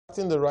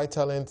Attracting the right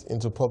talent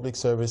into public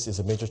service is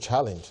a major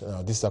challenge.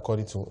 This is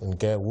according to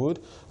Ngaire,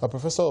 a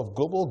professor of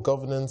global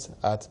governance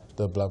at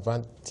the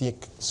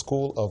Blavatnik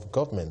School of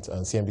Government.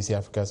 And CNBC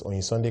Africa's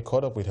Onyi Sunday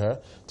caught up with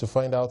her to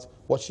find out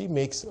what she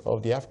makes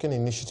of the African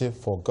Initiative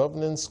for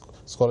Governance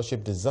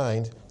scholarship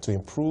designed to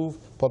improve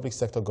public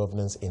sector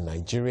governance in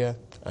Nigeria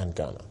and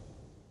Ghana.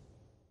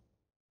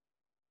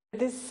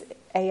 This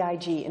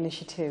AIG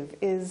initiative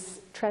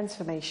is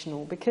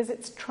transformational because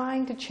it's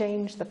trying to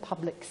change the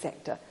public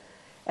sector.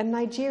 And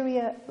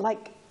Nigeria,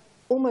 like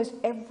almost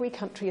every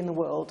country in the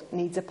world,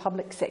 needs a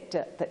public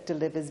sector that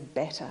delivers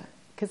better.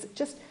 Because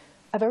just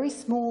a very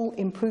small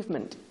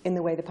improvement in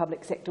the way the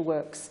public sector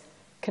works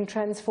can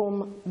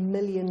transform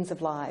millions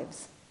of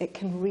lives. It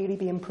can really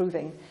be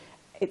improving.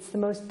 It's the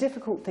most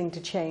difficult thing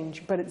to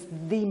change, but it's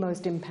the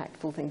most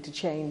impactful thing to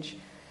change.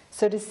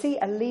 So to see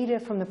a leader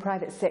from the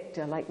private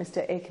sector like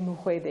Mr.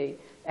 Ngaire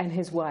and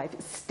his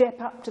wife step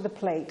up to the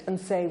plate and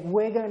say,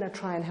 we're going to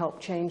try and help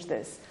change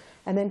this.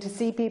 And then to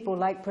see people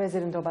like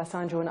President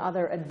Obasanjo and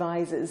other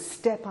advisors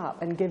step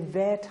up and give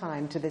their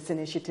time to this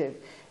initiative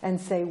and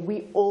say,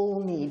 we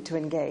all need to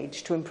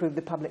engage to improve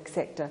the public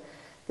sector.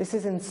 This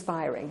is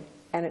inspiring,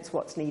 and it's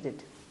what's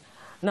needed.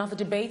 Now, the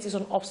debate is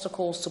on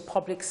obstacles to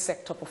public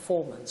sector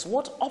performance.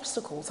 What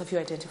obstacles have you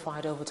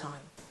identified over time?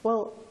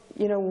 Well,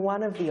 you know,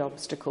 one of the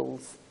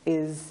obstacles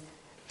is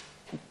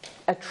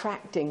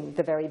attracting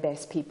the very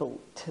best people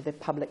to the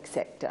public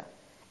sector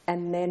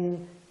and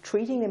then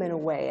treating them in a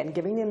way and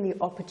giving them the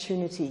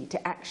opportunity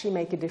to actually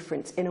make a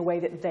difference in a way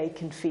that they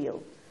can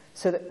feel.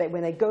 So that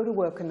when they go to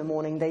work in the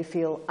morning, they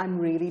feel, I'm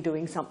really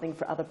doing something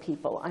for other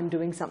people. I'm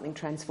doing something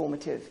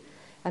transformative.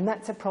 And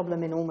that's a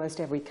problem in almost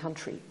every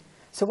country.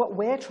 So what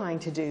we're trying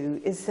to do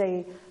is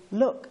say,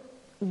 look,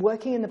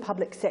 working in the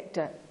public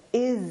sector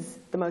is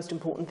the most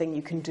important thing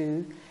you can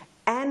do,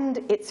 and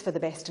it's for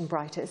the best and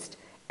brightest,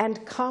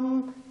 and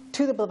come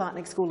to the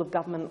Blavatnik School of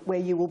Government where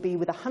you will be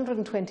with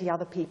 120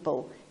 other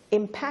people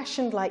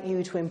impassioned like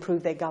you to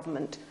improve their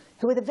government,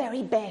 who are the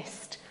very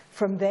best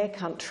from their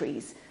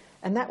countries.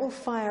 And that will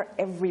fire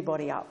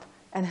everybody up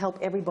and help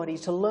everybody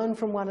to learn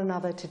from one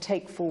another to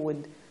take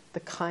forward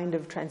the kind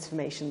of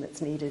transformation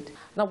that's needed.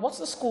 Now, what's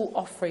the school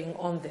offering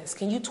on this?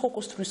 Can you talk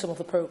us through some of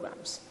the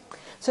programs?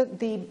 So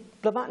the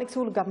Blavatnik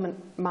School of Government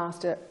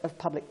Master of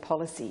Public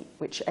Policy,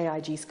 which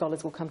AIG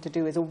scholars will come to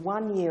do, is a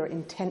one-year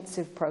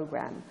intensive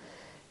program.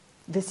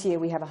 This year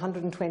we have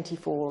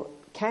 124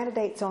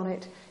 candidates on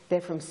it. They're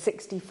from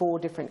 64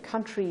 different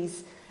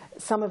countries.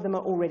 Some of them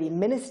are already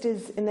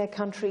ministers in their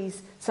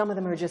countries. Some of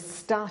them are just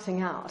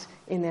starting out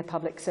in their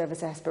public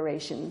service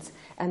aspirations.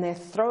 And they're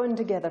thrown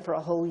together for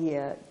a whole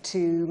year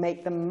to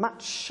make them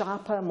much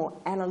sharper, more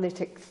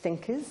analytic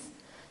thinkers.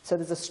 So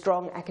there's a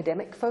strong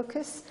academic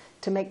focus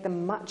to make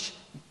them much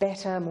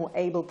better, more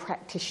able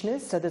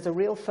practitioners. So there's a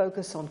real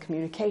focus on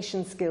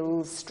communication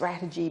skills,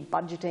 strategy,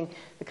 budgeting,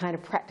 the kind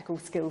of practical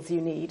skills you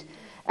need.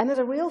 And there's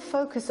a real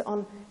focus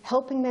on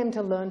helping them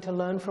to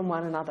learn from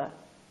one another.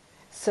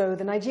 So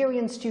the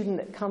Nigerian student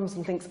that comes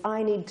and thinks,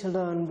 I need to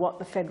learn what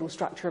the federal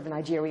structure of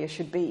Nigeria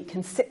should be,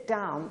 can sit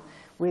down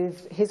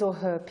with his or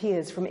her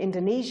peers from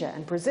Indonesia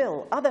and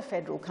Brazil, other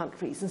federal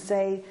countries, and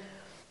say,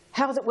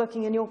 how's it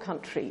working in your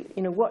country?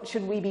 You know, what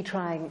should we be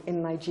trying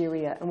in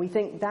Nigeria? And we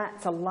think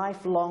that's a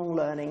lifelong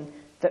learning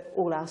that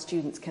all our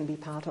students can be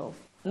part of.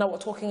 Now we're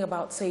talking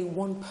about, say,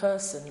 one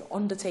person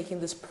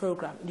undertaking this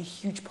program in a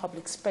huge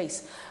public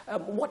space.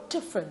 What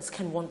difference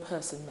can one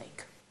person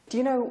make? Do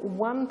you know,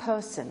 one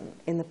person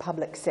in the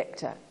public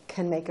sector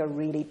can make a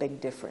really big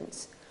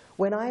difference.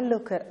 When I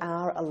look at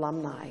our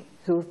alumni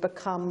who have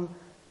become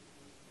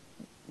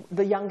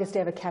the youngest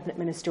ever cabinet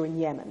minister in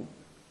Yemen,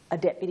 a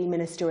deputy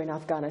minister in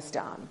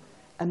Afghanistan,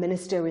 a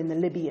minister in the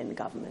Libyan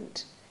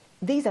government,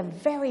 these are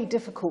very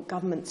difficult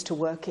governments to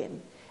work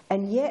in.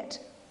 And yet,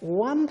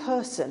 one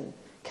person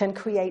can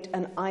create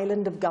an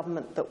island of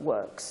government that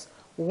works.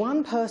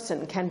 One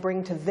person can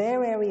bring to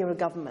their area of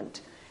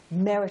government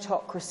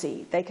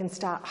meritocracy. They can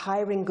start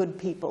hiring good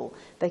people.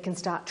 They can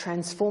start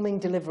transforming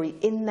delivery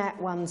in that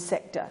one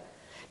sector.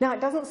 Now, it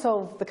doesn't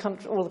solve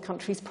all the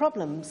country's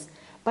problems,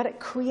 but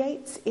it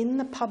creates in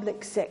the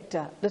public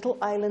sector little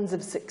islands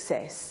of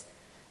success.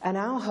 And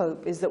our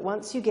hope is that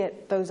once you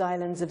get those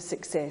islands of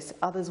success,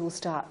 others will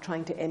start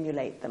trying to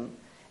emulate them.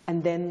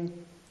 And then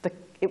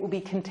it will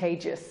be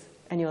contagious,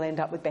 and you'll end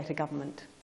up with better government.